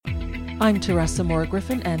I'm Teresa Moore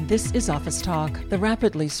Griffin, and this is Office Talk. The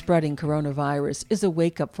rapidly spreading coronavirus is a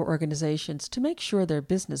wake-up for organizations to make sure their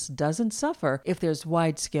business doesn't suffer if there's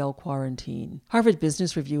wide-scale quarantine. Harvard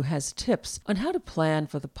Business Review has tips on how to plan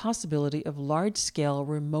for the possibility of large-scale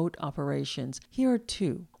remote operations. Here are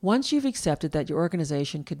two. Once you've accepted that your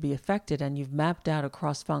organization could be affected and you've mapped out a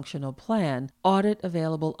cross-functional plan, audit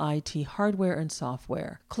available IT hardware and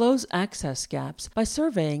software. Close access gaps by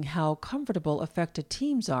surveying how comfortable affected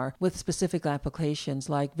teams are with specific applications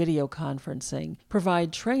like video conferencing.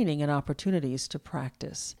 Provide training and opportunities to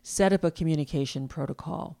practice. Set up a communication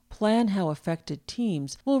protocol. Plan how affected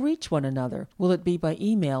teams will reach one another. Will it be by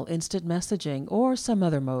email, instant messaging, or some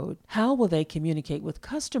other mode? How will they communicate with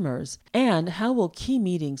customers? And how will key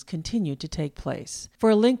meetings continue to take place? For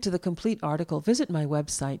a link to the complete article, visit my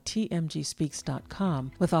website,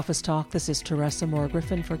 tmgspeaks.com. With Office Talk, this is Teresa Moore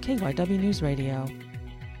Griffin for KYW News Radio.